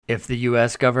If the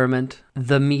U.S. government,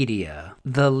 the media,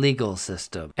 the legal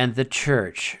system, and the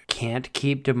church can't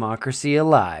keep democracy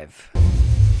alive,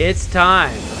 it's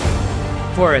time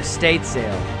for Estate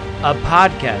Sale, a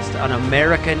podcast on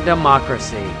American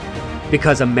democracy,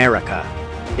 because America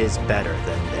is better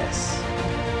than this.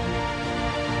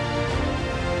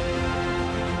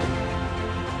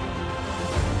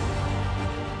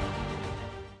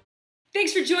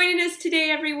 Thanks for joining us today,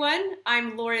 everyone.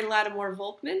 I'm Lori Lattimore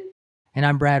Volkman. And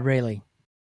I'm Brad Rayleigh.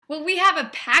 Well, we have a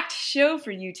packed show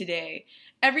for you today.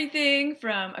 Everything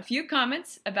from a few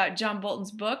comments about John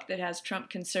Bolton's book that has Trump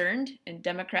concerned and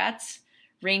Democrats,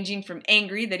 ranging from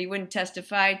angry that he wouldn't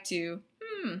testify to,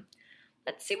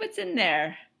 let's see what's in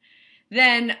there.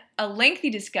 Then a lengthy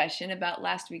discussion about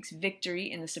last week's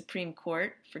victory in the Supreme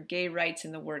Court for gay rights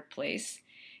in the workplace.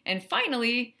 And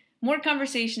finally, more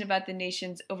conversation about the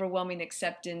nation's overwhelming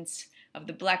acceptance of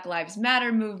the Black Lives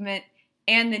Matter movement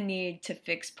and the need to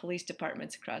fix police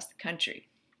departments across the country.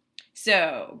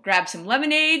 So grab some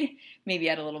lemonade, maybe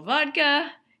add a little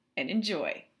vodka, and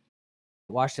enjoy.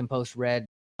 Washington Post read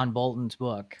John Bolton's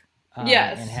book.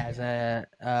 Yes. And has a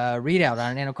readout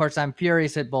on it. And of course, I'm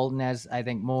furious at Bolton, as I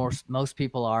think most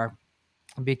people are,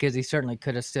 because he certainly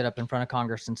could have stood up in front of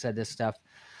Congress and said this stuff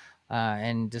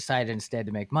and decided instead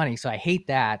to make money. So I hate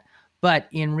that. But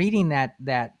in reading that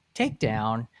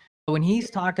takedown, when he's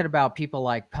talking about people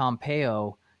like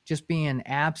Pompeo just being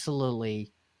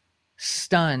absolutely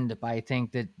stunned by things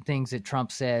that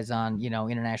Trump says on,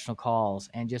 international calls,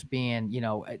 and just being,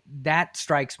 that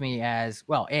strikes me as,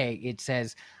 well, it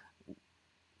says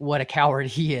what a coward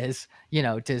he is,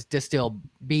 to still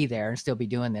be there and still be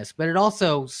doing this. But it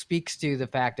also speaks to the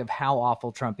fact of how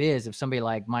awful Trump is. If somebody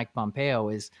like Mike Pompeo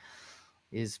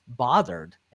is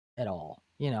bothered at all,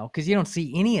 because you don't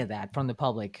see any of that from the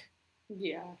public.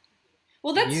 Yeah.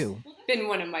 Well, that's been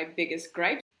one of my biggest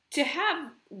gripes. To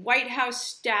have White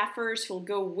House staffers who'll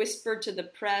go whisper to the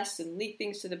press and leak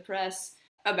things to the press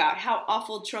about how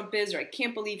awful Trump is, or I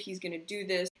can't believe he's going to do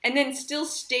this, and then still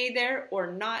stay there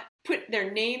or not put their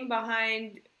name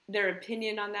behind their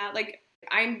opinion on that. Like,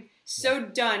 I'm so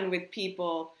done with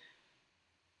people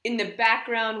in the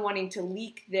background wanting to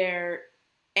leak their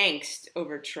angst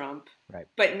over Trump, right,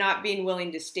 but not being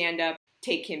willing to stand up,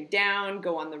 take him down,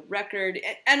 go on the record.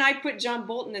 And I put John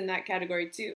Bolton in that category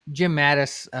too. Jim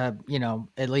Mattis,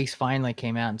 at least finally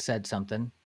came out and said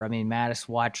something. I mean, Mattis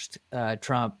watched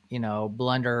Trump,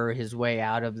 blunder his way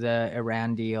out of the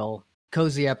Iran deal,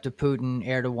 cozy up to Putin,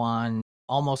 Erdogan,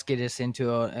 almost get us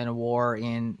into a war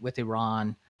with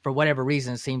Iran. For whatever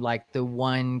reason, it seemed like the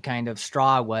one kind of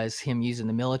straw was him using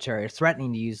the military, or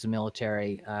threatening to use the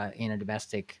military in a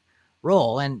domestic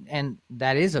role, and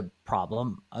that is a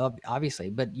problem, obviously.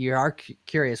 But you are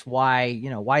curious why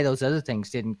those other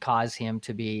things didn't cause him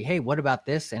to be, hey, what about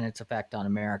this and its effect on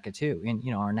America too, and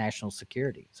our national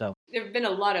security. So there have been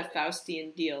a lot of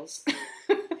Faustian deals.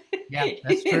 Yeah,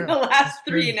 that's true. In the last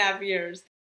 3.5 years.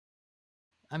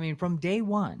 I mean, from day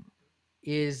one,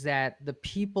 is that the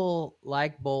people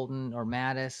like Bolton or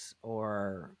Mattis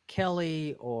or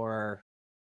Kelly, or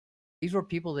these were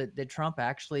people that Trump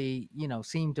actually,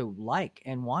 seemed to like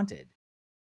and wanted,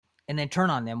 and then turn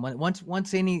on them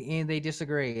once any they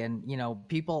disagree. And,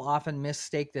 people often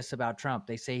mistake this about Trump.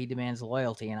 They say he demands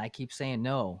loyalty, and I keep saying,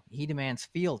 no, he demands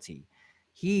fealty.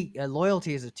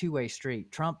 Loyalty is a two-way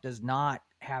street. Trump does not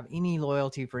have any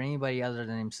loyalty for anybody other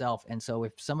than himself. And so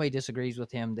if somebody disagrees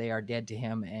with him, they are dead to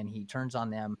him, and he turns on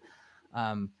them.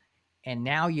 And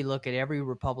now you look at every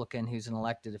Republican who's an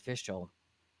elected official,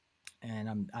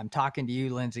 and I'm talking to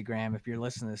you, Lindsey Graham, if you're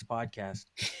listening to this podcast.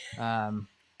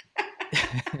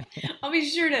 I'll be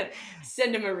sure to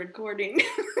send him a recording.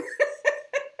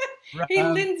 Hey,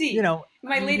 Lindsey,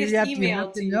 my latest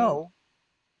email to you. Know.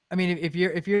 I mean, if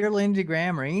you're Lindsey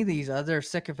Graham or any of these other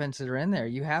sycophants that are in there,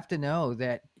 you have to know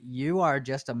that you are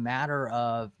just a matter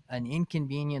of an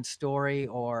inconvenient story,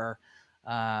 or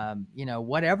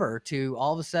whatever, to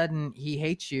all of a sudden he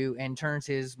hates you and turns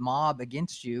his mob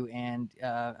against you. And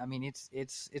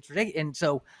it's ridiculous. And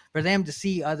so for them to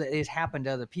see it's happened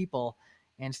to other people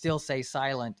and still stay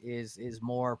silent is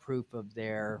more proof of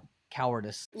their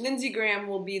cowardice. Lindsey Graham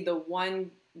will be the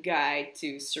one guy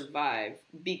to survive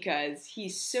because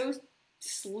he's so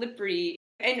slippery.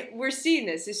 And we're seeing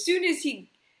this. As soon as he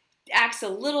acts a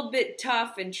little bit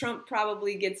tough and Trump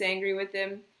probably gets angry with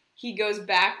him, he goes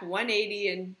back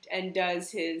 180 and does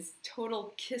his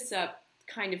total kiss-up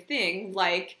kind of thing,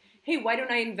 like, hey, why don't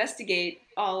I investigate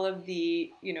all of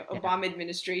the, Obama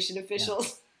administration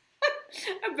officials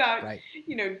about, right,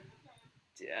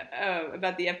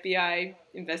 about the FBI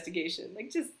investigation.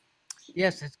 Like, just...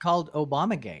 Yes, it's called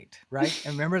Obamagate, right?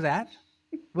 And remember that?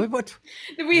 What?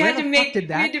 We had to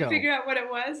go? figure out what it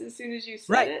was as soon as you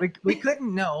said it. Right. We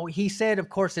couldn't know. He said, of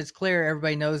course, it's clear.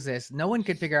 Everybody knows this. No one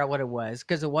could figure out what it was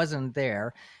because it wasn't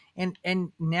there.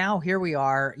 And now here we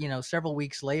are, several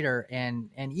weeks later, and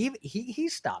he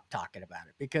stopped talking about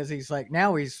it because he's like,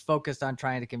 now he's focused on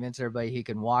trying to convince everybody he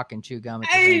can walk and chew gum at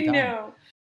the same time. I know.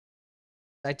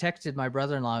 I texted my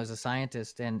brother-in-law, who's a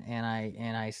scientist, and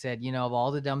I said, of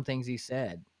all the dumb things he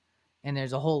said, and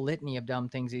there's a whole litany of dumb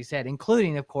things he said,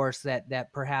 including, of course,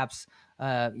 that perhaps,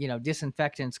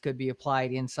 disinfectants could be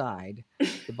applied inside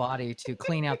the body to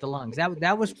clean out the lungs.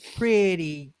 That was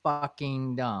pretty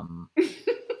fucking dumb.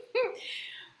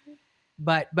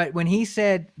 But when he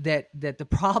said that the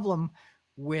problem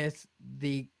with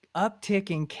the uptick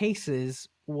in cases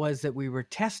was that we were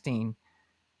testing,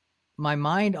 my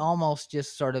mind almost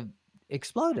just sort of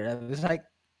exploded. I was like,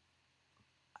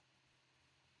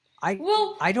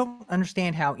 I don't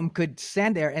understand how he could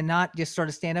stand there and not just sort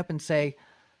of stand up and say,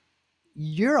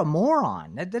 you're a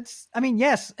moron.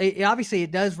 Yes, obviously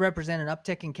it does represent an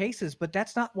uptick in cases, but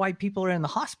that's not why people are in the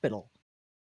hospital.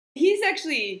 He's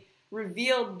actually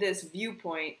revealed this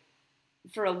viewpoint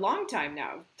for a long time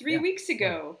now. 3 weeks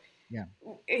ago. Yeah.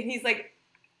 And he's like,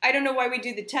 I don't know why we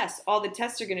do the tests. All the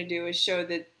tests are going to do is show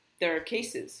that there are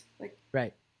cases. Like,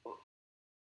 right.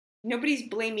 Nobody's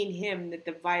blaming him that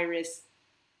the virus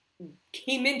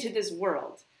came into this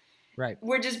world. Right.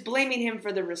 We're just blaming him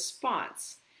for the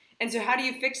response. And so how do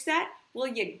you fix that? Well,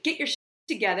 you get your shit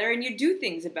together and you do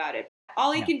things about it.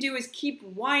 All he can do is keep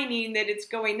whining that it's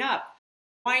going up,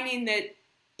 whining that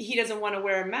he doesn't want to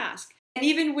wear a mask. And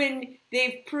even when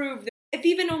they've proved that if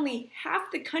even only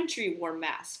half the country wore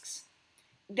masks,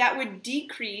 that would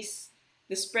decrease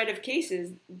the spread of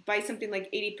cases by something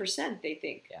like 80%, they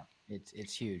think. Yeah,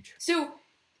 it's huge. So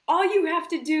all you have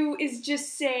to do is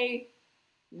just say,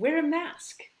 wear a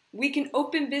mask. We can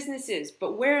open businesses,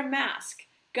 but wear a mask.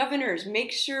 Governors,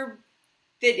 make sure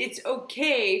that it's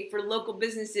okay for local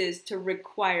businesses to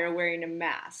require wearing a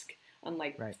mask,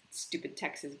 unlike stupid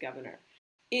Texas governor.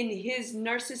 In his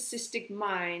narcissistic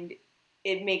mind,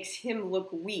 it makes him look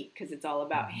weak because it's all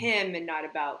about him and not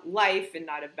about life and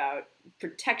not about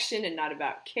protection and not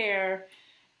about care.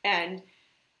 And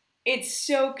it's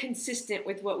so consistent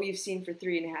with what we've seen for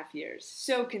 3.5 years.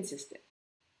 So consistent.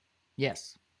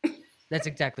 Yes, that's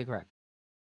exactly correct.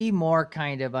 Be more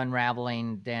kind of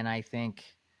unraveling than I think,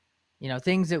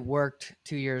 things that worked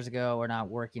 2 years ago are not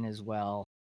working as well.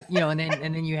 And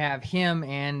then you have him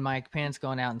and Mike Pence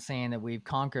going out and saying that we've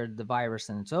conquered the virus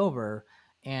and it's over.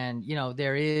 And,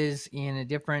 there is in a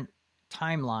different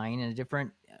timeline, in a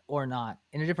different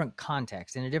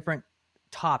context, in a different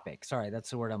topic. Sorry, that's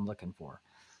the word I'm looking for.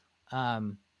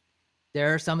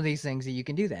 There are some of these things that you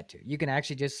can do that to. You can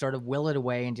actually just sort of will it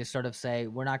away and just sort of say,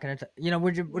 we're not going to,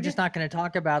 we're just not going to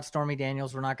talk about Stormy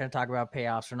Daniels. We're not going to talk about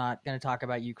payoffs. We're not going to talk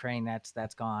about Ukraine.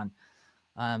 That's gone.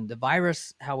 The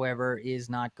virus, however, is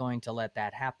not going to let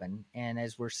that happen. And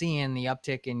as we're seeing the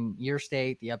uptick in your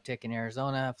state, the uptick in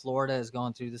Arizona, Florida is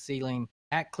going through the ceiling.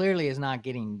 That clearly is not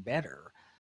getting better.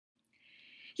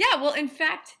 Yeah, well, in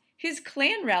fact, his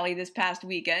Klan rally this past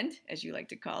weekend, as you like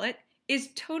to call it, is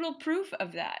total proof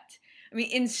of that. I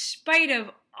mean, in spite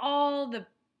of all the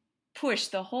push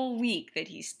the whole week that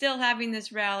he's still having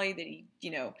this rally, that he,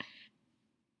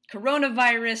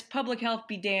 coronavirus, public health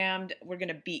be damned, we're going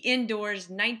to be indoors,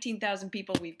 19,000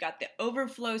 people, we've got the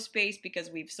overflow space because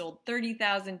we've sold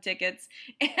 30,000 tickets,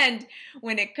 and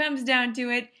when it comes down to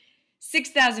it,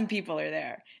 6,000 people are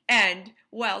there. And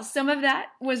while some of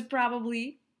that was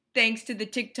probably thanks to the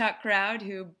TikTok crowd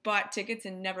who bought tickets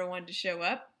and never wanted to show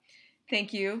up,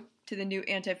 thank you to the new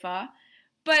Antifa,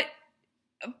 but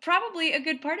probably a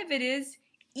good part of it is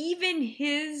even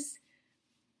his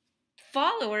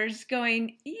followers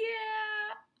going,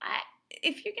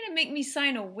 if you're going to make me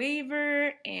sign a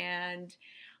waiver and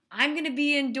I'm going to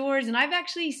be indoors, and I've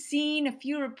actually seen a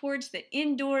few reports that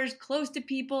indoors, close to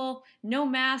people, no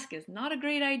mask is not a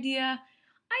great idea,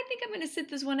 I think I'm going to sit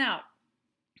this one out.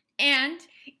 And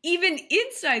even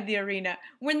inside the arena,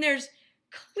 when there's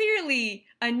clearly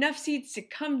enough seats to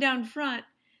come down front,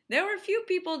 there were a few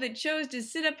people that chose to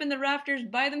sit up in the rafters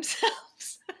by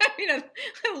themselves. I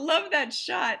love that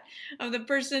shot of the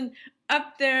person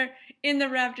up there in the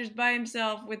rafters by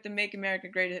himself with the Make America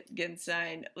Great Again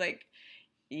sign. Like,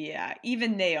 yeah,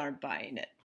 even they aren't buying it.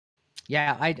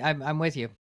 Yeah, I'm with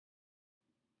you.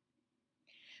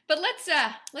 But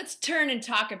let's turn and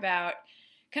talk about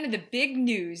kind of the big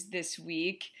news this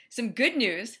week. Some good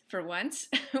news for once,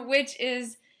 which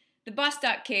is the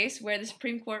Bostock case where the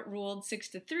Supreme Court ruled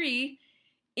 6-3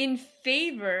 in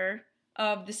favor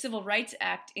of the Civil Rights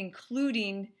Act,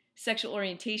 including sexual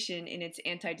orientation in its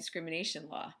anti-discrimination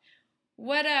law.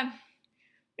 What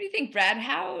do you think, Brad?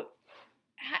 How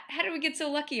did we get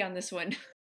so lucky on this one?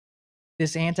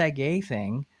 This anti-gay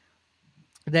thing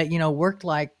that, worked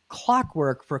like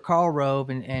clockwork for Karl Rove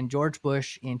and George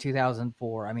Bush in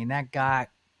 2004. I mean, that got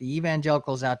the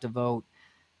evangelicals out to vote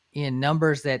in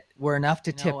numbers that were enough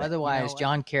to tip. Otherwise,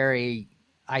 John Kerry,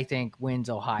 I think, wins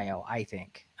Ohio. I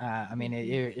think.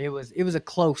 It was a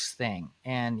close thing,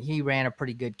 and he ran a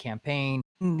pretty good campaign.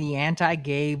 The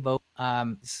anti-gay vote,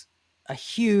 a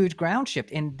huge ground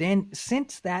shift, and then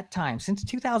since that time, since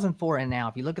 2004, and now,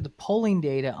 if you look at the polling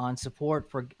data on support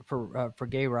for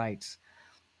gay rights,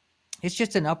 it's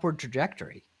just an upward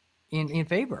trajectory in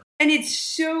favor. And it's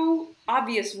so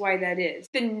obvious why that is.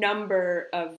 The number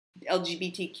of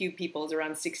LGBTQ people is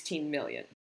around 16 million.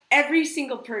 Every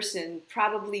single person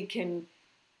probably can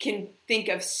think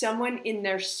of someone in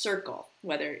their circle,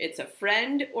 whether it's a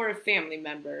friend or a family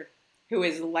member, who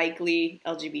is likely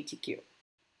LGBTQ.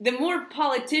 The more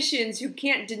politicians who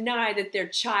can't deny that their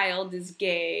child is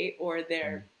gay or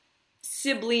their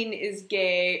sibling is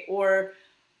gay or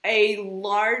a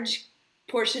large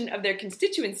portion of their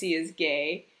constituency is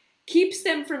gay, keeps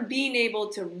them from being able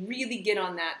to really get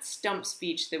on that stump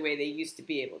speech the way they used to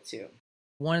be able to.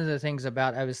 One of the things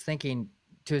I was thinking,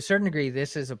 to a certain degree,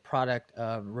 this is a product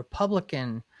of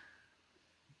Republican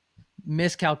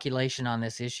miscalculation on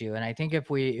this issue. And I think if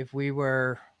we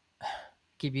were,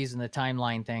 keep using the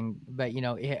timeline thing, but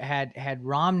it had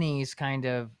Romney's kind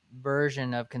of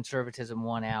version of conservatism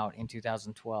won out in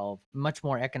 2012, much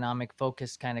more economic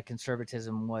focused kind of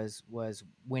conservatism was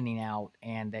winning out,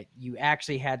 and that you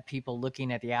actually had people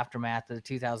looking at the aftermath of the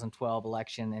 2012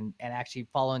 election and actually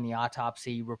following the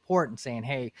autopsy report and saying,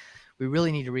 hey, we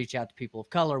really need to reach out to people of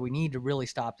color. We need to really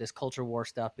stop this culture war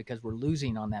stuff because we're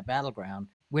losing on that battleground.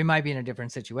 We might be in a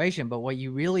different situation, but what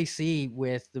you really see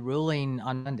with the ruling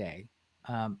on Monday,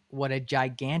 what a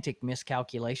gigantic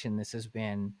miscalculation this has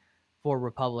been for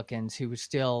Republicans who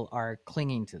still are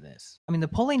clinging to this. I mean, the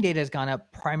polling data has gone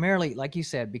up primarily, like you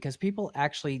said, because people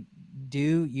actually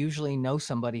do usually know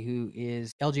somebody who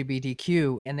is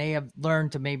LGBTQ, and they have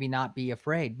learned to maybe not be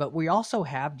afraid. But we also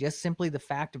have just simply the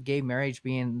fact of gay marriage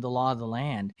being the law of the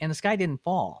land, and the sky didn't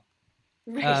fall.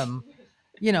 Right.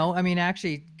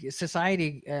 Actually,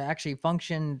 society actually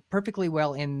functioned perfectly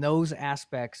well in those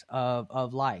aspects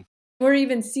of life. We're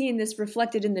even seeing this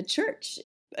reflected in the church.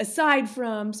 Aside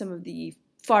from some of the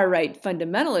far-right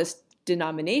fundamentalist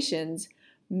denominations,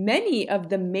 many of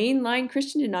the mainline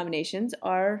Christian denominations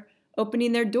are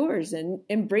opening their doors and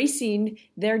embracing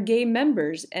their gay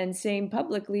members and saying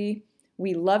publicly,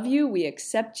 we love you, we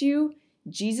accept you,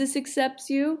 Jesus accepts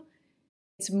you.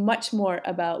 It's much more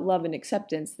about love and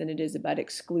acceptance than it is about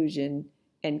exclusion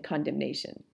and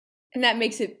condemnation. And that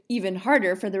makes it even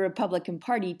harder for the Republican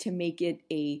Party to make it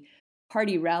a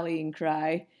party rallying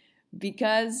cry,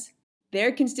 because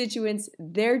their constituents,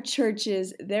 their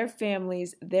churches, their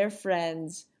families, their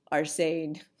friends are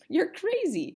saying, you're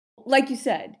crazy. Like you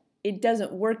said, it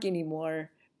doesn't work anymore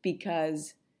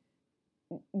because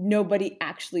nobody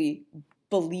actually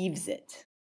believes it.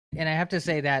 And I have to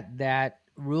say that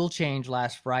rule change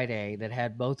last Friday that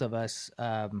had both of us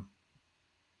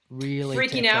really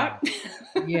freaking out.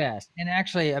 Yes. And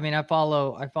actually, I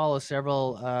follow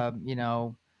several,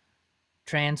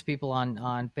 trans people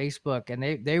on Facebook,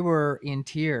 and they were in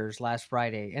tears last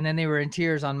Friday, and then they were in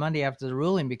tears on Monday after the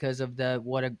ruling because of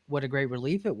what a great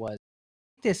relief it was.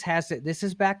 This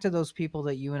is back to those people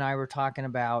that you and I were talking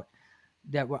about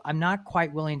that I'm not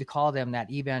quite willing to call them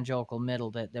that evangelical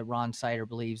middle that Ron Sider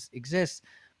believes exists,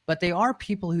 but they are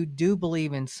people who do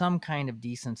believe in some kind of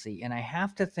decency, and I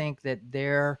have to think that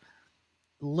they're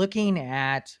looking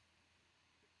at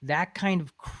that kind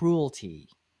of cruelty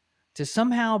to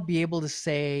somehow be able to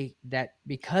say that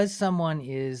because someone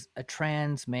is a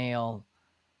trans male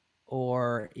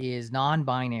or is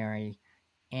non-binary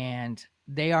and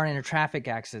they are in a traffic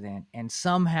accident, and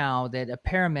somehow that a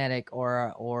paramedic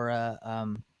or a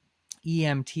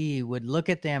EMT would look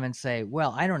at them and say,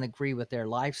 well, I don't agree with their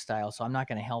lifestyle, so I'm not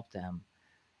going to help them,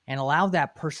 and allow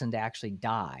that person to actually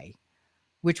die,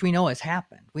 which we know has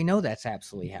happened. We know that's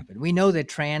absolutely happened. We know that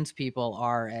trans people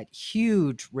are at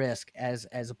huge risk as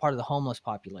a part of the homeless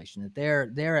population, that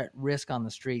they're at risk on the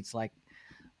streets, like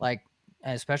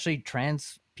especially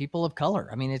trans people of color.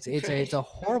 I mean, it's a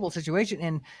horrible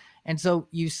situation. And so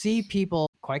you see people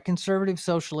quite conservative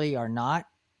socially are not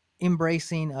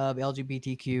embracing of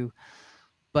LGBTQ,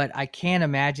 but I can't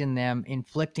imagine them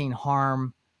inflicting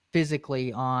harm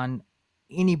physically on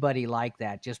anybody like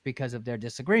that just because of their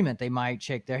disagreement. They might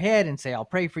shake their head and say, I'll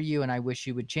pray for you and I wish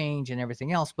you would change and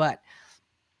everything else. But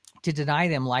to deny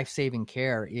them life-saving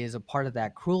care is a part of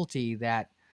that cruelty that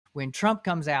when Trump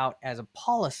comes out as a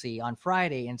policy on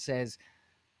Friday and says,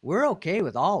 we're okay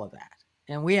with all of that,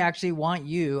 and we actually want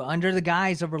you, under the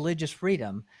guise of religious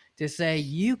freedom, to say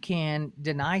you can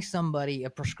deny somebody a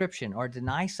prescription or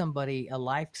deny somebody a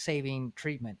life-saving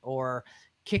treatment or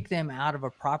kick them out of a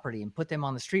property and put them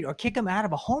on the street or kick them out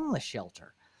of a homeless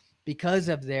shelter because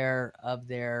of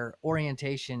their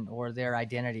orientation or their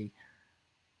identity.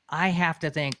 I have to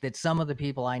think that some of the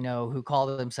people I know who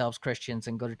call themselves Christians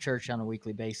and go to church on a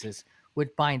weekly basis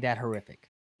would find that horrific.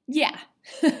 Yeah,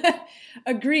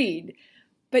 agreed.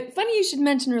 But funny you should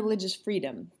mention religious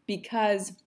freedom,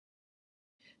 because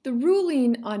the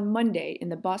ruling on Monday in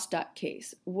the Bostock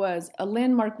case was a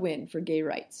landmark win for gay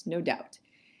rights, no doubt.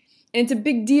 And it's a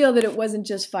big deal that it wasn't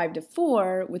just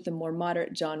 5-4 with the more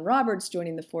moderate John Roberts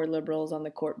joining the 4 liberals on the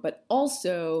court, but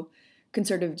also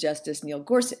conservative Justice Neil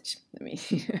Gorsuch. I mean,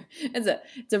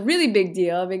 it's a really big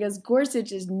deal because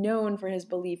Gorsuch is known for his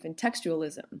belief in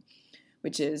textualism,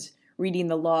 which is reading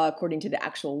the law according to the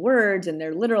actual words and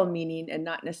their literal meaning and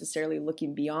not necessarily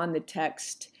looking beyond the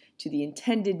text to the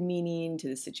intended meaning, to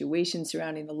the situation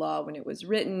surrounding the law when it was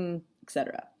written,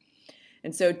 etc.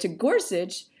 And so to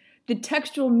Gorsuch, the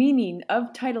textual meaning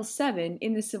of Title VII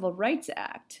in the Civil Rights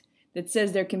Act that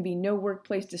says there can be no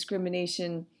workplace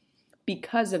discrimination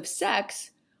because of sex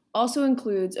also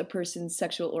includes a person's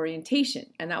sexual orientation.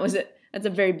 And that's a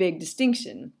very big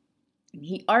distinction. And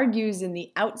he argues in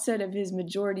the outset of his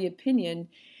majority opinion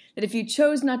that if you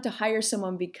chose not to hire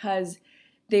someone because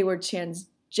they were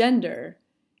transgender,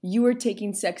 you were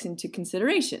taking sex into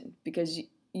consideration because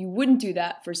you wouldn't do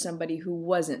that for somebody who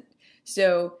wasn't.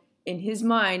 So in his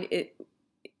mind,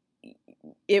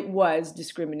 it was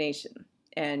discrimination,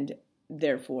 and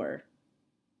therefore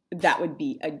that would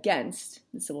be against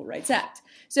the Civil Rights Act.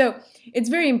 So it's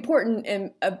very important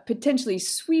and a potentially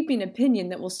sweeping opinion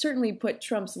that will certainly put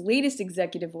Trump's latest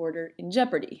executive order in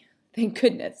jeopardy. Thank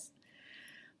goodness.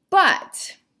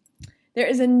 But there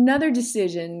is another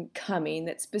decision coming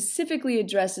that specifically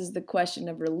addresses the question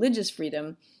of religious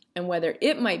freedom and whether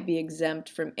it might be exempt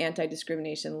from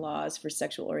anti-discrimination laws for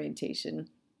sexual orientation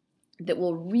that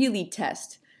will really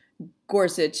test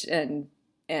Gorsuch and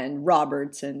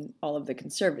Roberts and all of the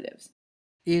conservatives.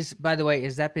 By the way,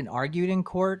 has that been argued in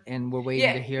court and we're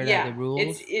waiting to hear the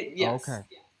rules? Yes. Okay.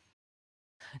 Yeah.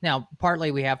 Now,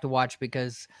 partly we have to watch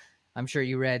because I'm sure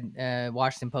you read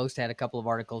Washington Post had a couple of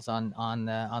articles on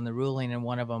the ruling, and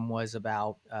one of them was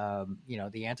about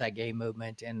the anti-gay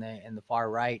movement and the far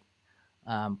right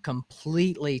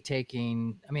completely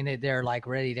taking. I mean, they're like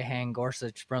ready to hang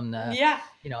Gorsuch from the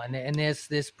and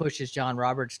this pushes John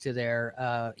Roberts to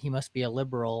their he must be a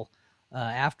liberal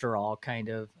after all kind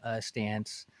of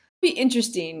stance. Be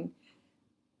interesting.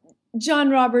 John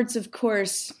Roberts, of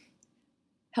course,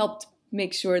 helped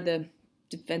make sure the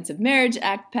Defense of Marriage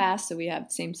Act passed, so we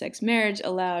have same-sex marriage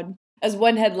allowed. As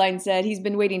one headline said, he's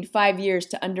been waiting 5 years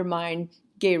to undermine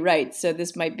gay rights, so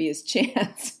this might be his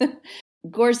chance.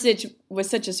 Gorsuch was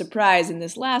such a surprise in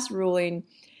this last ruling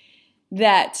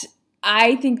that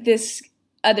I think this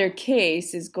other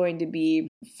case is going to be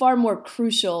far more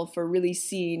crucial for really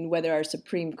seeing whether our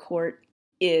Supreme Court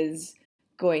is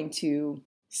going to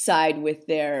side with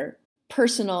their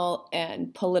personal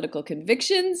and political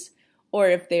convictions, or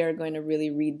if they are going to really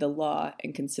read the law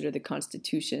and consider the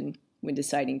Constitution when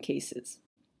deciding cases.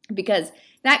 Because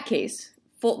that case,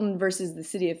 Fulton versus the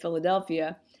City of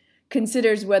Philadelphia,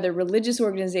 considers whether religious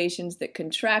organizations that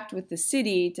contract with the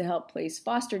city to help place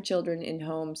foster children in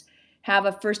homes have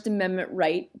a First Amendment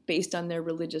right, based on their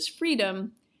religious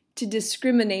freedom, to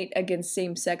discriminate against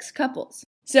same-sex couples.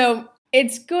 So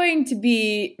it's going to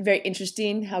be very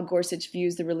interesting how Gorsuch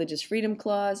views the Religious Freedom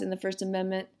Clause in the First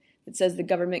Amendment. It says the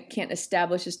government can't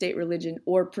establish a state religion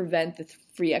or prevent the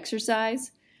free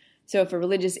exercise. So if a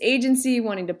religious agency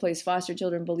wanting to place foster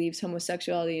children believes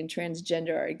homosexuality and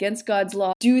transgender are against God's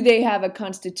law, do they have a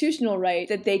constitutional right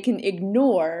that they can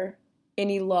ignore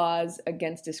any laws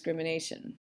against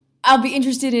discrimination? I'll be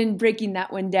interested in breaking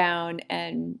that one down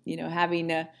and,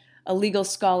 having a legal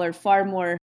scholar far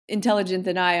more intelligent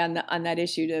than I on that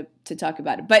issue to talk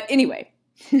about it. But anyway,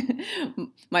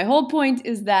 my whole point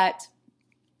is that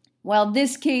while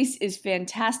this case is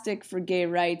fantastic for gay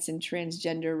rights and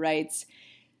transgender rights,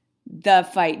 the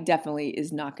fight definitely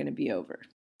is not going to be over.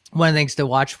 One of the things to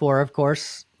watch for, of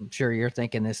course, I'm sure you're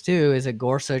thinking this too, is that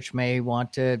Gorsuch may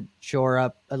want to shore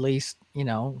up at least,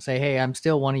 say, hey, I'm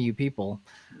still one of you people.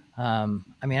 I'm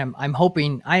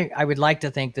hoping, I would like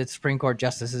to think that Supreme Court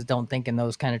justices don't think in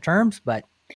those kind of terms, but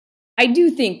I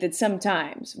do think that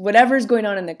sometimes whatever's going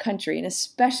on in the country, and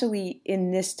especially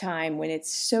in this time when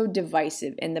it's so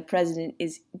divisive and the president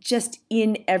is just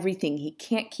in everything, he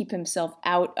can't keep himself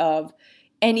out of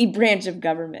any branch of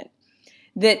government,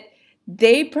 that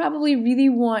they probably really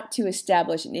want to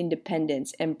establish an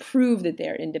independence and prove that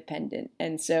they're independent.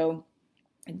 And so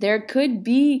there could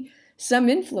be some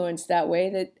influence that way,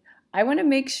 that I want to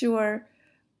make sure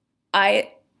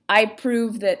I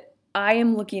prove that I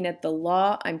am looking at the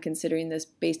law. I'm considering this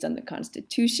based on the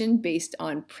Constitution, based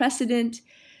on precedent,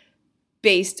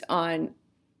 based on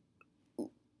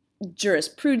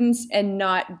jurisprudence, and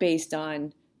not based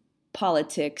on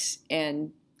politics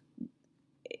and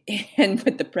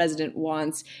what the president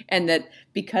wants. And that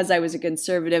because I was a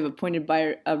conservative appointed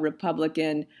by a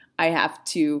Republican, I have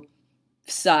to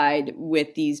side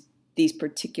with these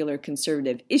particular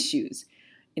conservative issues.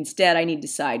 Instead, I need to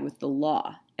side with the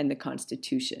law and the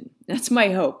Constitution. That's my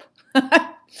hope.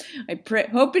 I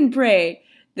hope and pray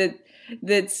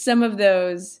that some of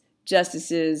those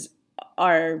justices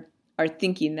are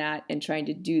thinking that and trying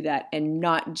to do that, and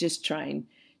not just trying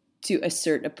to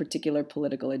assert a particular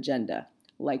political agenda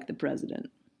like the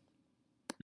president.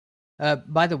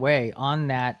 By the way, on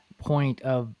that point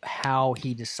of how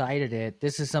he decided it,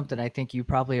 this is something I think you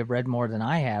probably have read more than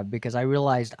I have, because I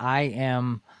realized I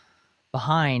am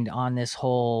behind on this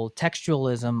whole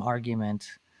textualism argument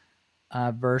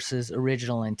versus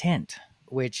original intent,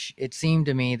 which it seemed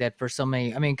to me that for so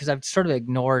many, I mean, because I've sort of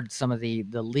ignored some of the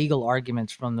legal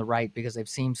arguments from the right because they've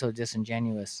seemed so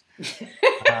disingenuous.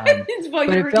 Well, but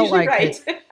you're it felt like right.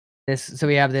 So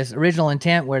we have this original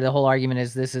intent where the whole argument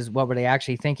is this is what were they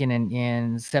actually thinking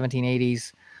in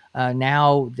 1780s.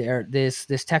 Now this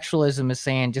textualism is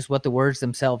saying just what the words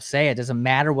themselves say. It doesn't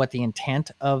matter what the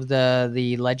intent of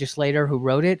the legislator who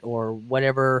wrote it or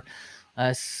whatever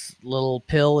little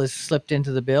pill is slipped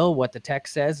into the bill. What the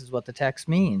text says is what the text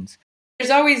means.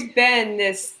 There's always been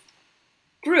this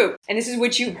group, and this is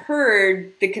what you've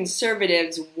heard the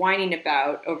conservatives whining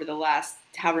about over the last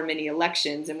however many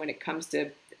elections, and when it comes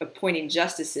to appointing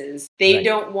justices, they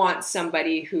don't want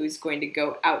somebody who's going to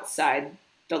go outside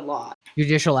the law.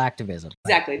 Judicial activism.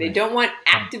 Exactly. They don't want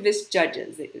activist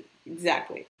judges.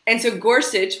 Exactly. And so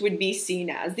Gorsuch would be seen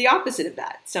as the opposite of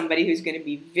that, somebody who's going to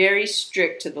be very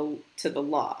strict to the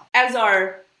law, as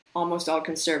are almost all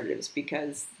conservatives,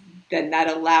 because then that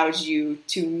allows you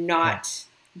to not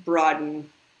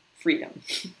broaden freedom,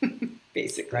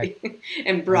 basically,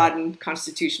 and broaden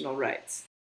constitutional rights.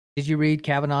 Did you read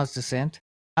Kavanaugh's dissent?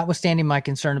 Notwithstanding my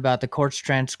concern about the court's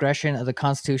transgression of the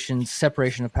Constitution's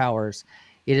separation of powers,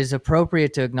 it is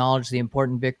appropriate to acknowledge the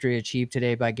important victory achieved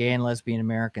today by gay and lesbian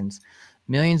Americans.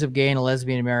 Millions of gay and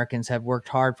lesbian Americans have worked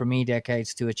hard for many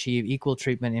decades to achieve equal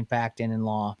treatment in fact and in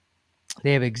law.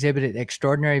 They have exhibited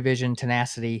extraordinary vision,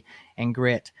 tenacity, and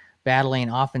grit, battling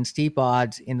often steep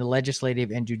odds in the legislative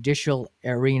and judicial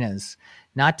arenas,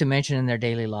 not to mention in their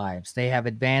daily lives. They have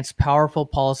advanced powerful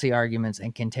policy arguments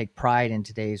and can take pride in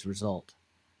today's result.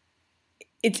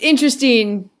 It's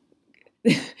interesting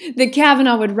that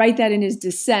Kavanaugh would write that in his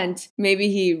dissent. Maybe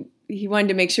he wanted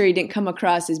to make sure he didn't come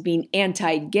across as being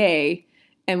anti-gay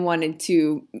and wanted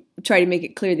to try to make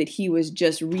it clear that he was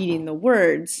just reading the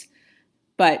words.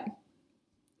 But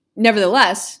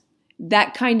nevertheless,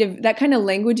 that kind of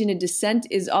language in a dissent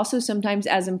is also sometimes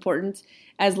as important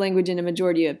as language in a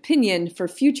majority opinion for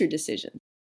future decisions.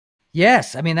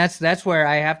 Yes, I mean that's where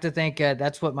I have to think.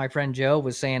 That's what my friend Joe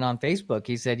was saying on Facebook.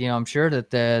 He said, I'm sure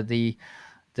that the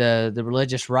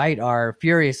religious right are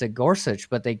furious at Gorsuch,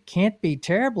 but they can't be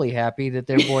terribly happy that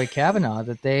their boy Kavanaugh,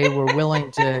 that they were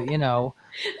willing to,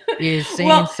 is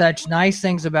saying such nice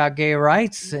things about gay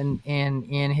rights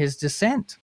in his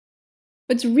dissent.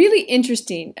 What's really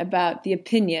interesting about the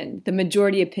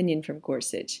majority opinion from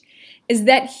Gorsuch, is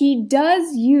that he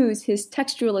does use his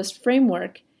textualist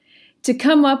framework to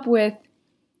come up with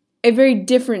a very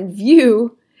different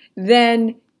view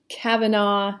than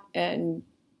Kavanaugh and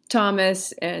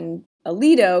Thomas and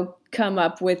Alito come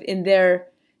up with in their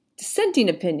dissenting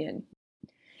opinion.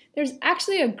 There's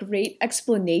actually a great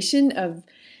explanation of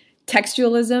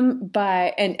textualism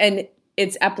and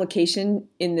its application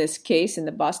in this case, in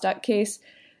the Bostock case,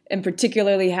 and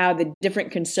particularly how the different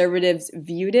conservatives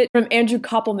viewed it, from Andrew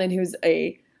Koppelman, who's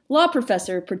a law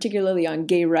professor, particularly on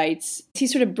gay rights. He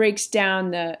sort of breaks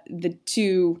down the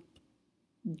two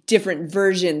different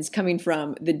versions coming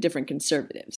from the different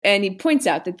conservatives. And he points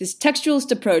out that this textualist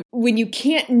approach, when you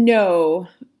can't know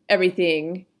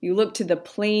everything, you look to the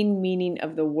plain meaning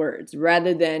of the words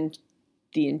rather than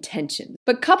the intention.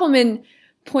 But Koppelman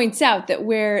points out that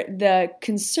where the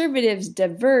conservatives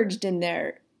diverged in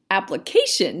their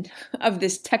application of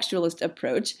this textualist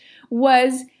approach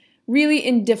was really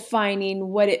in defining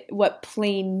what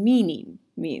plain meaning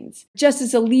means.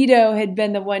 Justice Alito had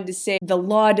been the one to say the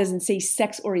law doesn't say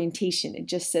sex orientation, it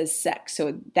just says sex.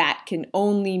 So that can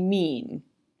only mean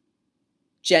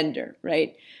gender,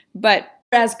 right? But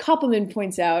as Koppelman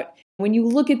points out, when you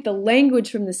look at the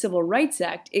language from the Civil Rights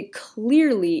Act, it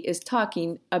clearly is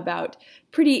talking about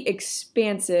pretty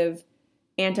expansive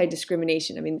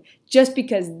anti-discrimination. I mean, just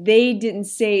because they didn't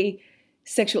say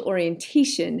sexual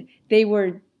orientation, they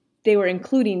were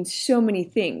including so many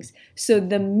things. So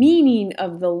the meaning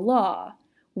of the law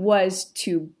was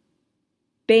to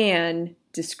ban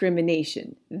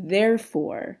discrimination.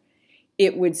 Therefore,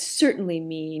 it would certainly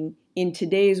mean, in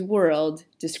today's world,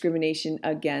 discrimination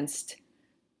against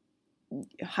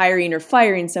hiring or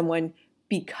firing someone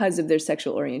because of their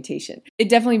sexual orientation. It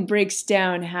definitely breaks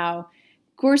down how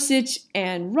Gorsuch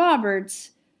and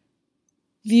Roberts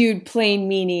viewed plain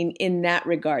meaning in that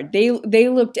regard. They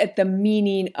looked at the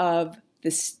meaning of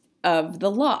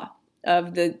the law,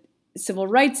 of the Civil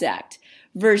Rights Act,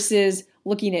 versus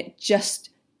looking at just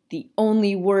the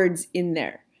only words in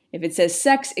there. If it says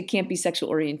sex, it can't be sexual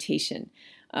orientation.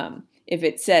 If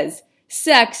it says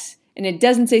sex and it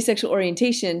doesn't say sexual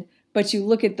orientation, but you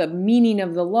look at the meaning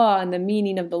of the law and the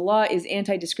meaning of the law is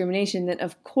anti-discrimination, then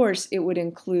of course it would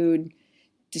include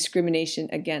discrimination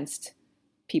against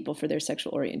people for their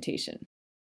sexual orientation.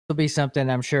 It'll be something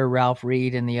I'm sure Ralph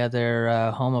Reed and the other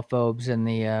homophobes in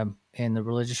the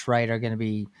religious right are going to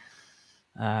be.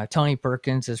 Tony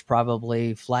Perkins is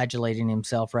probably flagellating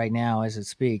himself right now as it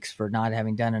speaks for not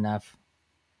having done enough.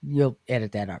 You'll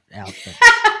edit that out.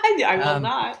 But, I will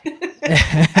not.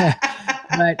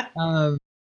 But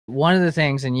one of the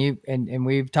things, and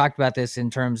we've talked about this in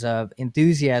terms of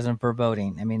enthusiasm for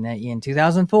voting. I mean, in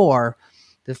 2004,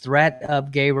 the threat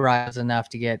of gay rights was enough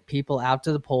to get people out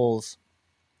to the polls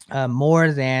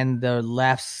more than the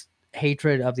left's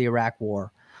hatred of the Iraq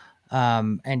War,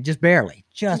 and just barely.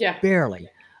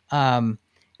 And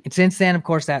since then, of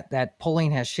course, that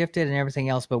polling has shifted and everything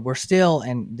else, but we're still,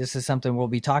 and this is something we'll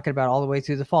be talking about all the way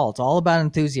through the fall. It's all about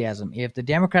enthusiasm. If the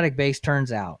Democratic base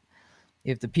turns out,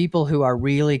 if the people who are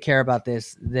really care about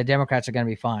this, the Democrats are going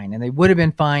to be fine. And they would have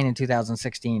been fine in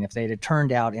 2016 if they'd have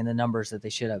turned out in the numbers that they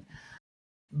should have.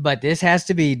 But this has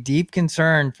to be deep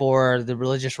concern for the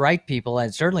religious right people,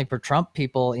 and certainly for Trump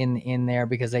people in there,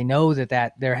 because they know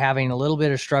that they're having a little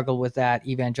bit of struggle with that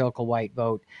evangelical white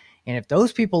vote. And if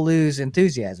those people lose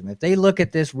enthusiasm, if they look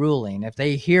at this ruling, if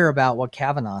they hear about what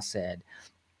Kavanaugh said,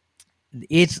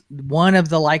 it's one of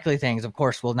the likely things, of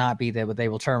course, will not be that they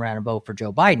will turn around and vote for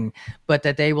Joe Biden, but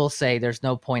that they will say there's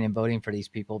no point in voting for these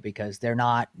people because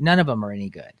none of them are any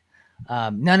good.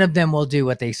 None of them will do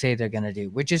what they say they're going to do,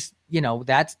 which is,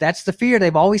 that's the fear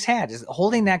they've always had. Is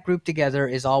holding that group together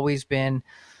has always been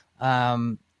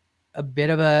a bit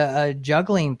of a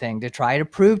juggling thing to try to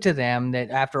prove to them that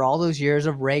after all those years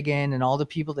of Reagan and all the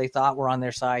people they thought were on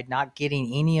their side, not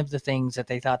getting any of the things that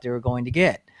they thought they were going to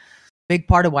get. Big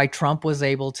part of why Trump was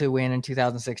able to win in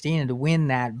 2016 and to win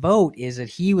that vote is that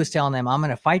he was telling them, I'm going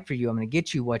to fight for you. I'm going to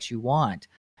get you what you want.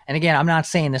 And again, I'm not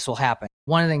saying this will happen.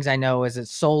 One of the things I know is that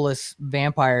soulless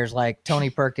vampires like Tony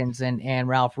Perkins and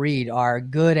Ralph Reed are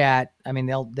good at,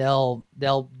 they'll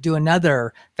do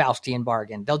another Faustian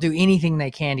bargain. They'll do anything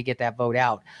they can to get that vote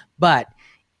out. But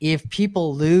if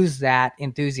people lose that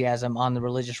enthusiasm on the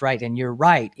religious right, and you're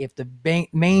right, if the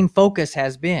main focus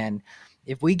has been,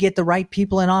 if we get the right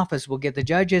people in office, we'll get the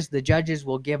judges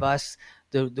will give us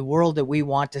the world that we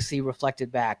want to see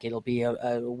reflected back. It'll be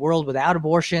a world without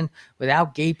abortion,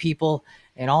 without gay people,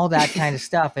 and all that kind of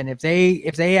stuff. And if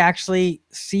they actually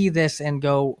see this and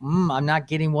go, I'm not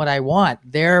getting what I want,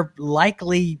 their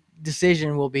likely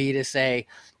decision will be to say,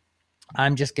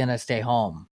 I'm just going to stay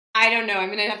home. I don't know. I'm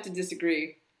going to have to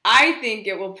disagree. I think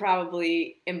it will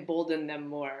probably embolden them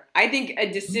more. I think a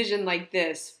decision like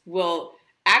this will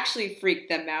actually freak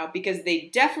them out because they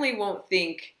definitely won't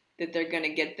think that they're going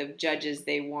to get the judges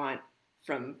they want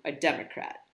from a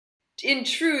Democrat. In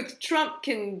truth, Trump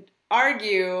can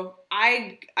argue,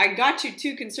 I got you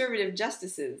 2 conservative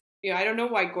justices. I don't know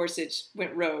why Gorsuch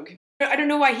went rogue. I don't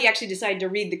know why he actually decided to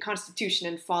read the Constitution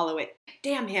and follow it.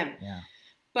 Damn him. Yeah.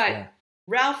 But yeah.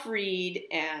 Ralph Reed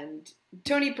and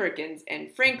Tony Perkins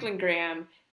and Franklin Graham,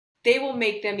 they will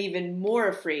make them even more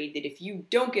afraid that if you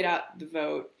don't get out the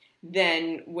vote,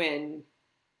 then when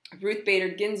Ruth Bader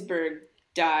Ginsburg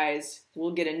dies,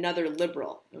 we'll get another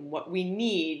liberal. And what we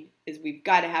need is we've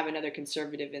got to have another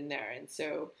conservative in there. And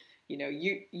so,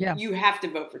 you have to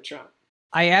vote for Trump.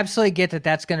 I absolutely get that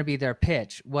that's going to be their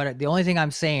pitch. The only thing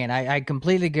I'm saying, I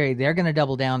completely agree. They're going to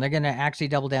double down. They're going to actually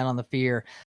double down on the fear.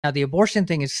 Now, the abortion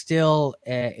thing is still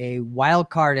a wild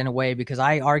card in a way, because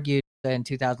I argued in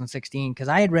 2016, because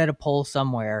I had read a poll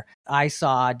somewhere. I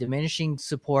saw diminishing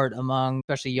support among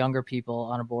especially younger people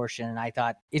on abortion, and I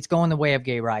thought it's going the way of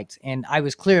gay rights. And I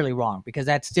was clearly wrong, because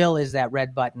that still is that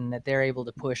red button that they're able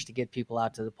to push to get people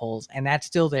out to the polls. And that's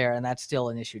still there, and that's still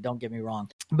an issue. Don't get me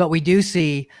wrong. But we do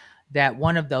see that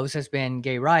one of those has been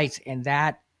gay rights. And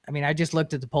that, I mean, I just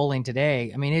looked at the polling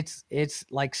today. I mean, it's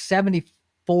like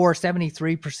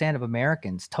 73% of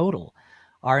Americans total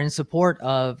are in support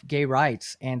of gay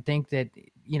rights and think that,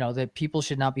 that people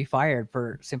should not be fired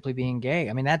for simply being gay.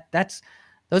 I mean,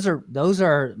 those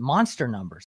are monster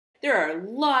numbers. There are a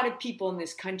lot of people in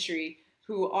this country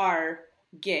who are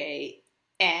gay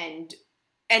and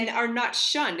are not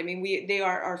shunned. I mean, they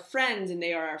are our friends and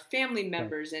they are our family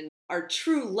members and our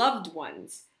true loved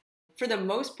ones. For the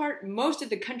most part, most of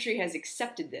the country has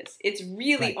accepted this. It's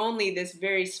really only this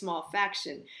very small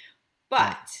faction.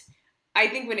 But I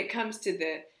think when it comes to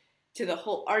the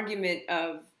whole argument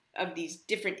of these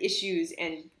different issues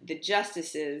and the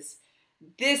justices,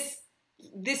 this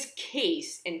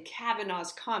case and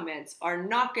Kavanaugh's comments are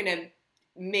not going to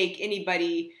make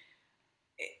anybody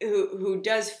who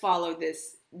does follow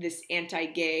this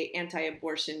anti-gay,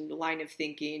 anti-abortion line of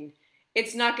thinking,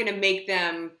 it's not going to make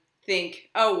them think,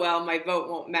 oh, well, my vote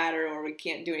won't matter or we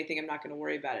can't do anything, I'm not going to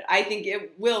worry about it. I think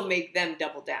it will make them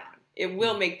double down. It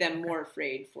will make them more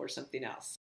afraid for something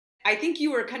else. I think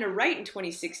you were kind of right in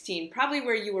 2016. Probably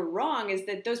where you were wrong is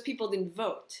that those people didn't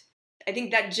vote. I think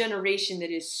that generation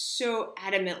that is so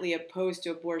adamantly opposed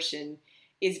to abortion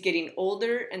is getting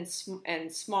older and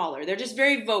smaller. They're just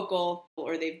very vocal,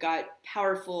 or they've got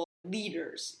powerful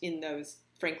leaders in those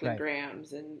Franklin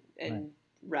Grahams and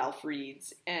Ralph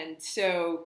Reeds. And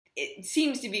so it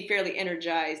seems to be fairly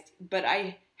energized, but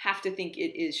I have to think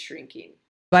it is shrinking.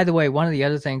 By the way, one of the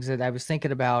other things that I was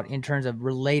thinking about in terms of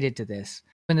related to this,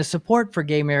 when the support for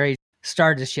gay marriage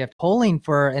started to shift, polling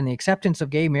for and the acceptance of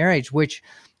gay marriage, which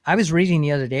I was reading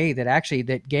the other day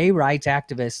that gay rights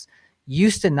activists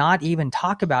used to not even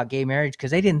talk about gay marriage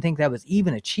because they didn't think that was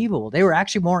even achievable. They were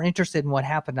actually more interested in what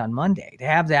happened on Monday, to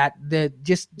have that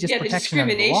just protection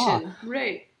under the law.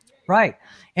 Right.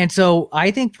 And so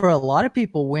I think for a lot of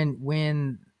people,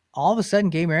 when all of a sudden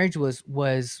gay marriage was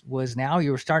now,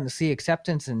 you were starting to see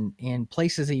acceptance in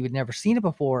places that you had never seen it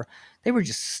before, they were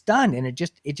just stunned, and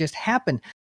it just happened.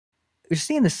 You're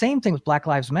seeing the same thing with Black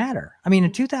Lives Matter. I mean,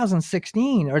 in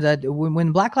 2016,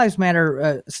 when Black Lives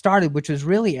Matter started, which was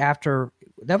really after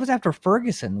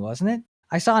Ferguson, wasn't it?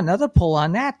 I saw another poll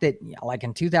on that like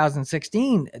in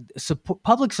 2016,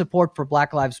 public support for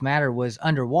Black Lives Matter was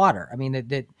underwater. I mean,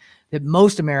 that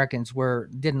most Americans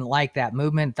didn't like that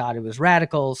movement, thought it was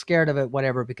radical, scared of it,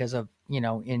 whatever, because of,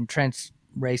 entrenched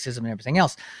racism and everything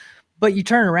else. But you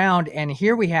turn around and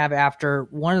here we have, after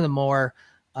one of the more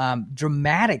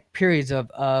dramatic periods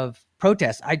of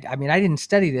protests. I mean, I didn't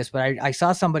study this, but I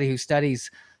saw somebody who studies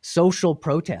social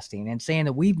protesting and saying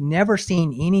that we've never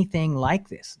seen anything like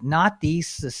this, not these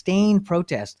sustained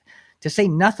protests, to say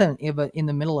nothing in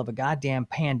the middle of a goddamn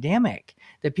pandemic,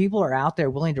 that people are out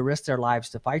there willing to risk their lives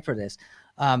to fight for this.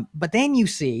 But then you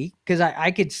see, because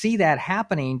I could see that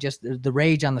happening, just the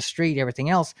rage on the street, everything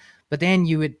else. But then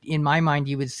in my mind,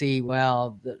 you would see,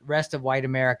 well, the rest of white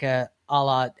America, a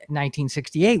la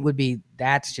 1968,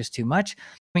 that's just too much.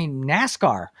 I mean,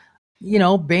 NASCAR,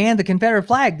 banned the Confederate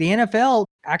flag. The NFL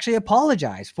actually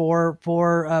apologized for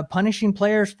punishing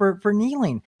players for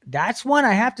kneeling. That's one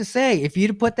I have to say, if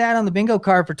you'd put that on the bingo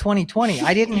card for 2020,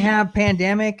 I didn't have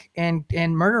pandemic and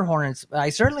murder hornets. I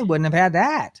certainly wouldn't have had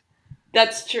that.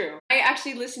 That's true. I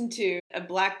actually listened to a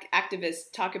Black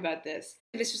activist talk about this.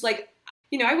 This was like,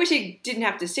 I wish I didn't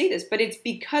have to say this, but it's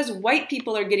because white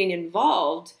people are getting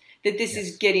involved that this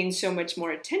is getting so much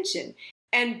more attention.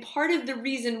 And part of the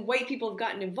reason white people have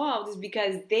gotten involved is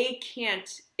because they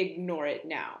can't ignore it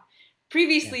now.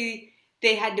 Previously,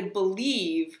 they had to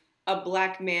believe a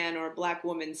Black man or a Black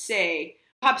woman say,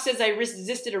 cop says I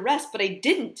resisted arrest, but I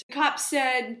didn't. The cop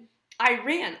said I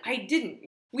ran. I didn't.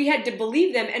 We had to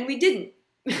believe them, and we didn't.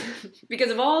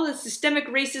 Because of all the systemic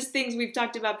racist things we've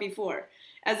talked about before.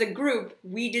 As a group,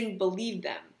 we didn't believe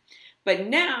them. But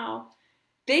now,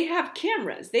 they have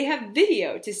cameras, they have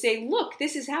video to say, look,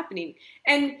 this is happening.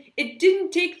 And it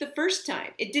didn't take the first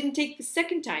time. It didn't take the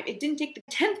second time. It didn't take the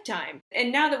 10th time.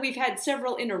 And now that we've had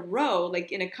several in a row,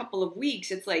 like in a couple of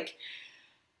weeks, it's like,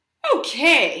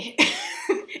 okay.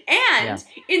 And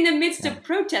in the midst of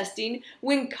protesting,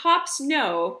 when cops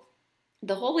know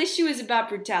the whole issue is about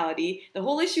brutality, the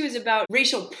whole issue is about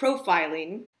racial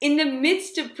profiling, in the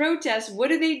midst of protests, what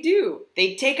do?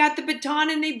 They take out the baton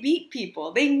and they beat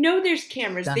people. They know there's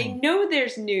cameras. They know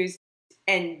there's news.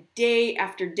 and day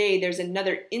after day there's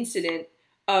another incident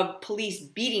of police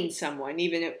beating someone,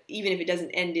 even if it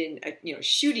doesn't end in a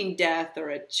shooting death or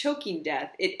a choking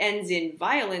death, it ends in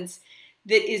violence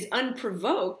that is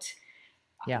unprovoked.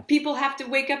 Yeah. People have to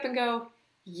wake up and go,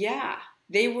 yeah,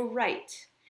 they were right.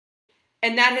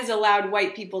 And that has allowed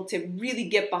white people to really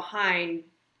get behind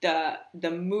the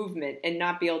movement and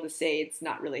not be able to say it's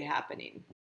not really happening.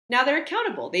 Now they're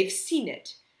accountable. They've seen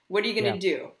it. What are you going to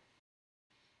do?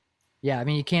 Yeah, I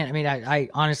mean, you can't. I mean, I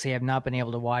honestly have not been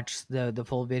able to watch the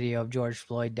full video of George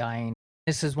Floyd dying.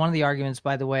 This is one of the arguments,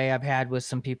 by the way, I've had with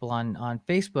some people on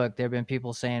Facebook. There have been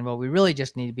people saying, well, we really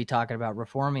just need to be talking about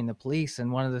reforming the police.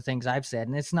 And one of the things I've said,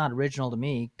 and it's not original to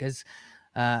me, because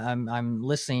I'm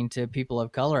listening to people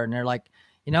of color, and they're like,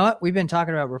 you know what? We've been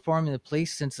talking about reforming the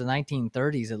police since the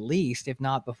 1930s, at least, if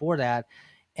not before that.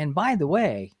 And by the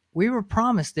way, we were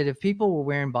promised that if people were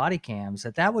wearing body cams,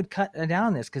 that would cut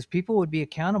down this, because people would be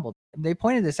accountable. They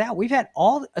pointed this out. We've had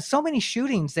so many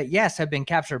shootings that, yes, have been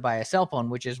captured by a cell phone,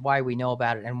 which is why we know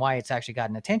about it and why it's actually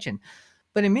gotten attention.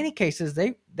 But in many cases,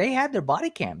 they had their body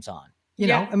cams on. You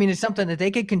know, I mean, it's something that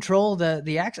they could control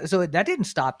the access. So that didn't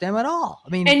stop them at all. I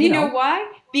mean, and you know why?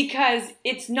 Because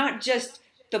it's not just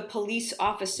the police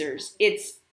officers.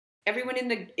 It's everyone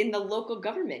in the local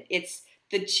government. It's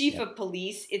the chief of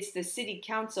police. It's the city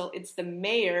council. It's the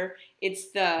mayor.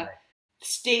 It's the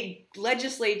state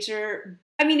legislature.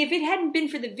 I mean, if it hadn't been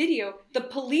for the video, the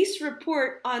police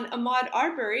report on Ahmaud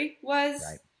Arbery was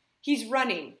he's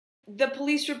running. The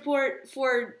police report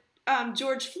for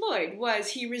George Floyd was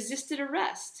he resisted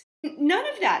arrest. None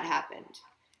of that happened.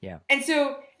 Yeah. And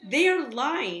so they are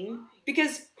lying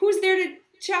because who's there to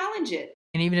challenge it?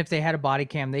 And even if they had a body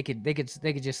cam, they could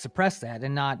just suppress that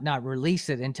and not release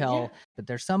it until. Yeah. But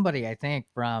there's somebody, I think,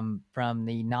 from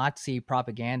the Nazi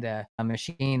propaganda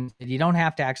machine that you don't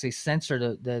have to actually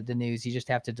censor the news; you just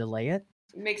have to delay it.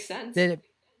 Makes sense.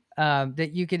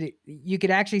 That you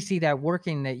could actually see that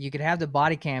working. That you could have the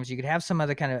body cams, you could have some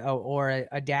other kind of or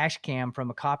a dash cam from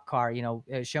a cop car,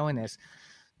 showing this.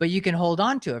 But you can hold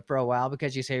on to it for a while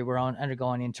because you say we're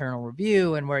undergoing internal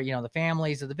review, and where the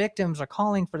families of the victims are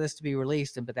calling for this to be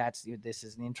released. But this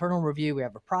is an internal review. We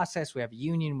have a process. We have a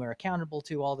union. We're accountable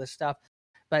to all this stuff.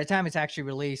 By the time it's actually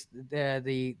released,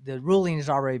 the ruling has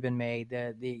already been made.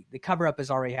 The cover up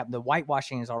has already happened. The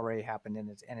whitewashing has already happened,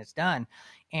 and it's done.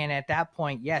 And at that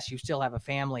point, yes, you still have a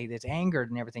family that's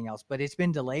angered and everything else, but it's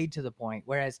been delayed to the point.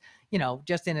 Whereas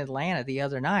just in Atlanta the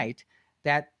other night,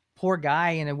 that poor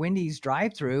guy in a Wendy's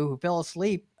drive-thru who fell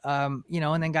asleep, and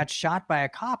then got shot by a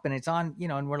cop, and it's on,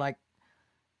 and we're like,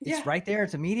 it's right there.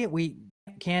 It's immediate. We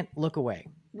can't look away.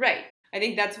 Right. I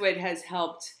think that's what has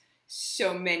helped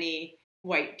so many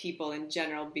white people in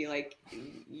general be like,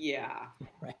 yeah,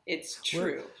 it's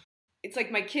true. It's like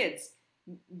my kids.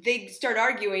 They start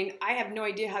arguing. I have no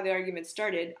idea how the argument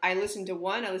started. I listen to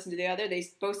one, I listen to the other. They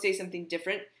both say something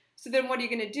different. So then what are you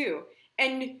going to do?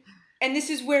 And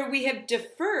this is where we have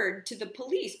deferred to the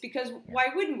police, because why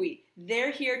wouldn't we?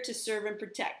 They're here to serve and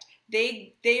protect.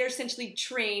 They are essentially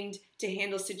trained to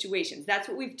handle situations. That's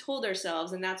what we've told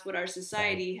ourselves, and that's what our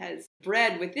society has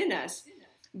bred within us.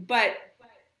 But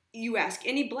you ask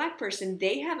any black person,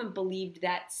 they haven't believed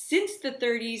that since the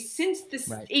 30s, since the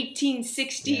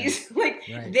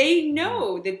 1860s. They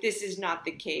know that this is not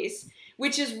the case,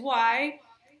 which is why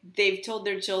they've told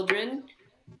their children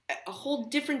a whole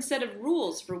different set of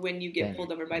rules for when you get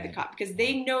pulled over by the cop, because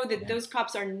they know that those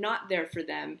cops are not there for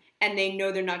them, and they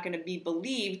know they're not going to be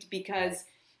believed because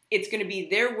it's going to be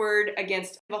their word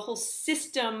against a whole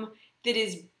system that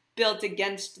is built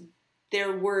against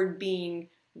their word being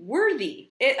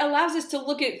worthy. It allows us to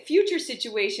look at future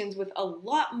situations with a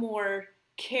lot more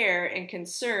care and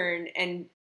concern, and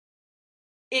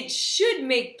it should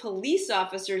make police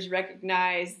officers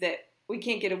recognize that we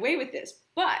can't get away with this,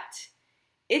 but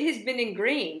it has been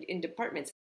ingrained in departments.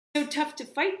 It's so tough to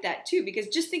fight that too, because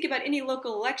just think about any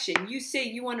local election. You say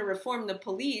you want to reform the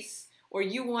police, or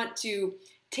you want to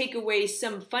take away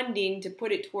some funding to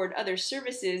put it toward other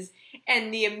services,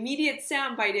 and the immediate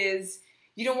soundbite is,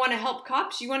 you don't want to help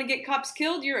cops? You want to get cops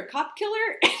killed? You're a cop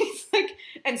killer? It's like,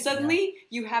 and suddenly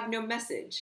you have no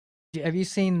message. Have you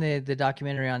seen the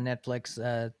documentary on Netflix,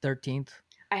 13th?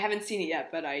 I haven't seen it yet,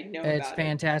 but I know about it. It's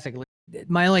fantastic.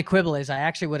 My only quibble is I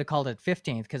actually would have called it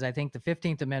 15th, because I think the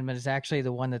 15th Amendment is actually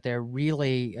the one that they're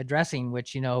really addressing,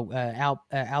 which,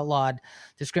 outlawed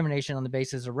discrimination on the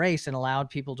basis of race and allowed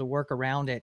people to work around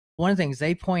it. One of the things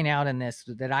they point out in this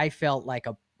that I felt like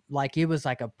it was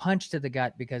like a punch to the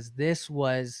gut, because this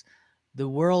was the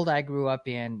world I grew up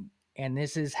in, and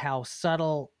this is how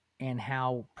subtle and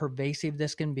how pervasive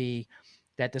this can be,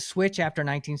 that the switch after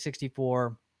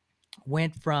 1964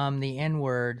 went from the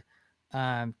N-word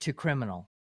to criminal.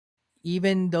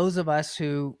 Even those of us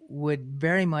who would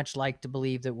very much like to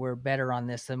believe that we're better on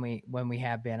this than when we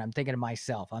have been. I'm thinking of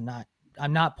myself. I'm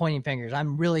not pointing fingers.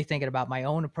 I'm really thinking about my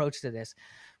own approach to this.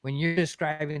 When you're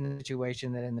describing the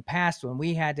situation that in the past, when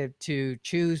we had to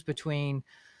choose between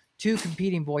two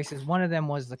competing voices, one of them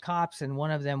was the cops and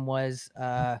one of them was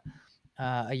a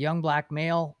young black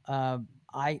male.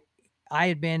 I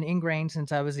had been ingrained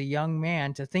since I was a young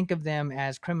man to think of them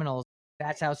as criminals.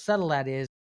 That's how subtle that is.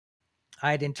 I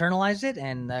had internalized it,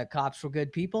 and the cops were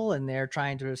good people, and they're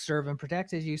trying to serve and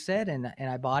protect, as you said, and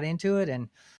I bought into it. And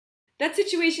that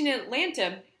situation in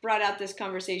Atlanta brought out this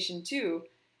conversation too,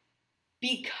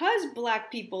 because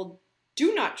black people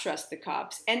do not trust the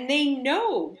cops, and they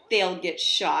know they'll get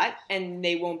shot and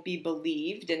they won't be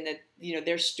believed, and that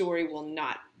their story will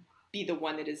not be the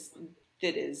one that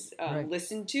is right.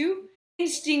 listened to.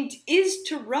 Instinct is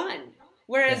to run,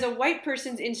 whereas a white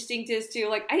person's instinct is to,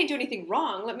 like, I didn't do anything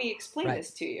wrong, let me explain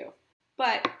this to you.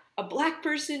 But a black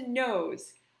person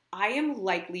knows, I am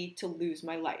likely to lose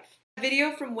my life. A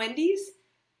video from Wendy's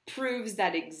proves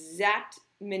that exact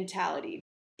mentality.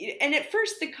 And at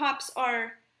first the cops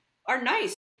are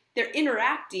nice. They're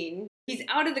interacting. He's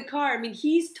out of the car. I mean,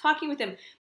 he's talking with them.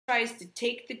 Tries to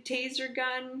take the taser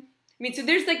gun. I mean, so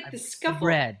there's like the scuffle.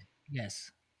 Red, yes.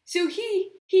 So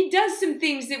he does some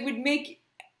things that would make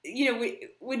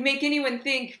anyone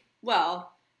think,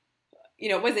 well,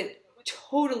 it wasn't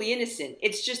totally innocent.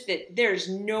 It's just that there's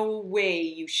no way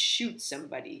you shoot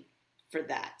somebody for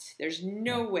that. There's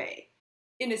no way.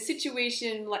 In a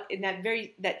situation like in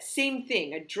that same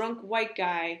thing, a drunk white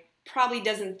guy probably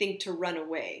doesn't think to run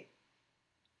away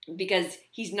because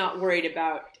he's not worried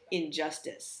about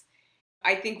injustice.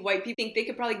 I think white people think they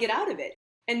could probably get out of it.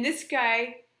 And this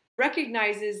guy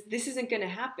recognizes this isn't going to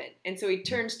happen. And so he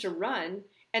turns to run,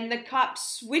 and the cop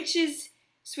switches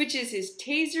his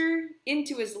taser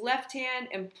into his left hand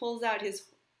and pulls out his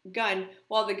gun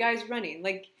while the guy's running.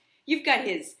 Like, you've got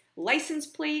his license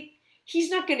plate. He's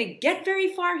not going to get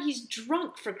very far. He's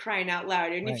drunk, for crying out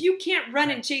loud. And if you can't run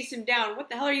and chase him down, what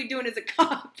the hell are you doing as a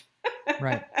cop?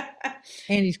 Right.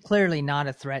 And he's clearly not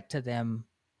a threat to them.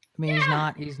 I mean,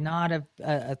 he's not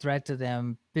a threat to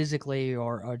them physically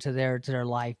or to their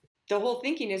life. The whole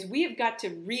thinking is we have got to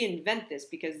reinvent this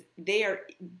because they are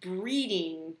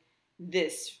breeding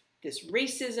this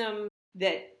racism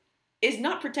that is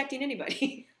not protecting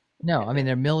anybody. No, I mean,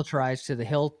 they're militarized to the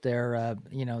hilt. They're,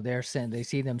 they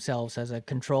see themselves as a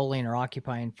controlling or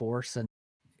occupying force. And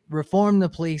reform the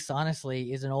police,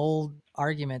 honestly, is an old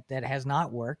argument that has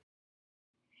not worked.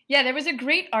 Yeah, there was a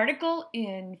great article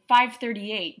in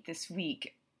 538 this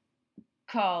week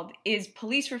called, "Is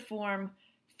Police Reform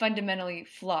Fundamentally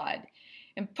Flawed?"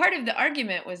 And part of the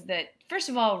argument was that, first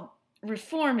of all,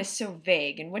 reform is so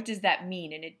vague, and what does that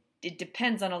mean? And it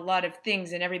depends on a lot of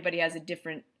things, and everybody has a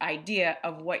different idea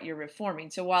of what you're reforming.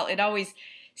 So while it always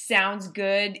sounds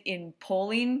good in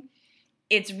polling,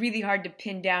 it's really hard to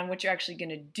pin down what you're actually going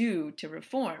to do to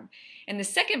reform. And the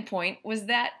second point was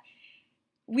that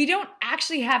we don't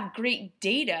actually have great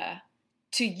data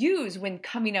to use when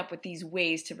coming up with these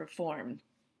ways to reform.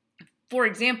 For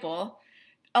example,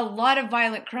 a lot of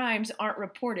violent crimes aren't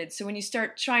reported. So when you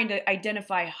start trying to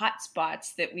identify hot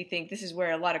spots that we think this is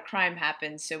where a lot of crime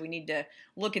happens, so we need to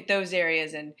look at those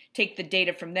areas and take the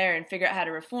data from there and figure out how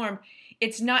to reform,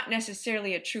 it's not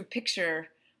necessarily a true picture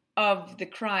of the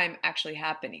crime actually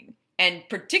happening. And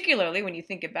particularly when you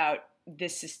think about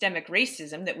this systemic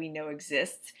racism that we know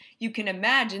exists, you can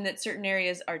imagine that certain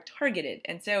areas are targeted.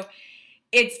 And so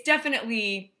it's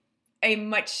definitely a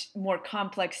much more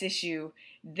complex issue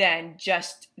than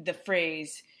just the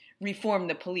phrase reform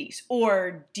the police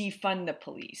or defund the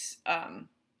police.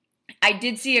 I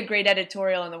did see a great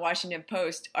editorial in the Washington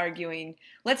Post arguing,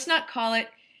 let's not call it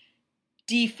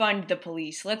defund the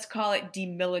police, let's call it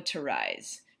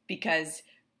demilitarize, because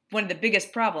one of the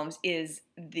biggest problems is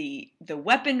the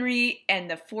weaponry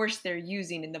and the force they're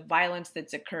using and the violence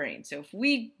that's occurring. So if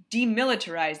we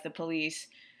demilitarize the police,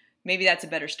 maybe that's a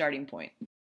better starting point.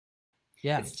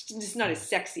 Yeah. It's just not as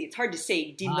sexy. It's hard to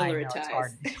say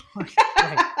demilitarize.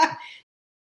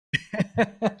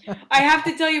 I have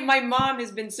to tell you, my mom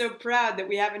has been so proud that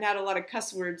we haven't had a lot of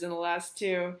cuss words in the last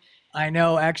two. I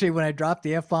know. Actually, when I dropped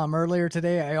the F-bomb earlier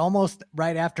today, I almost,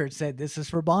 right after it said, "This is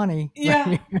for Bonnie."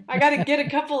 Yeah, I got to get a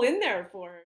couple in there for her.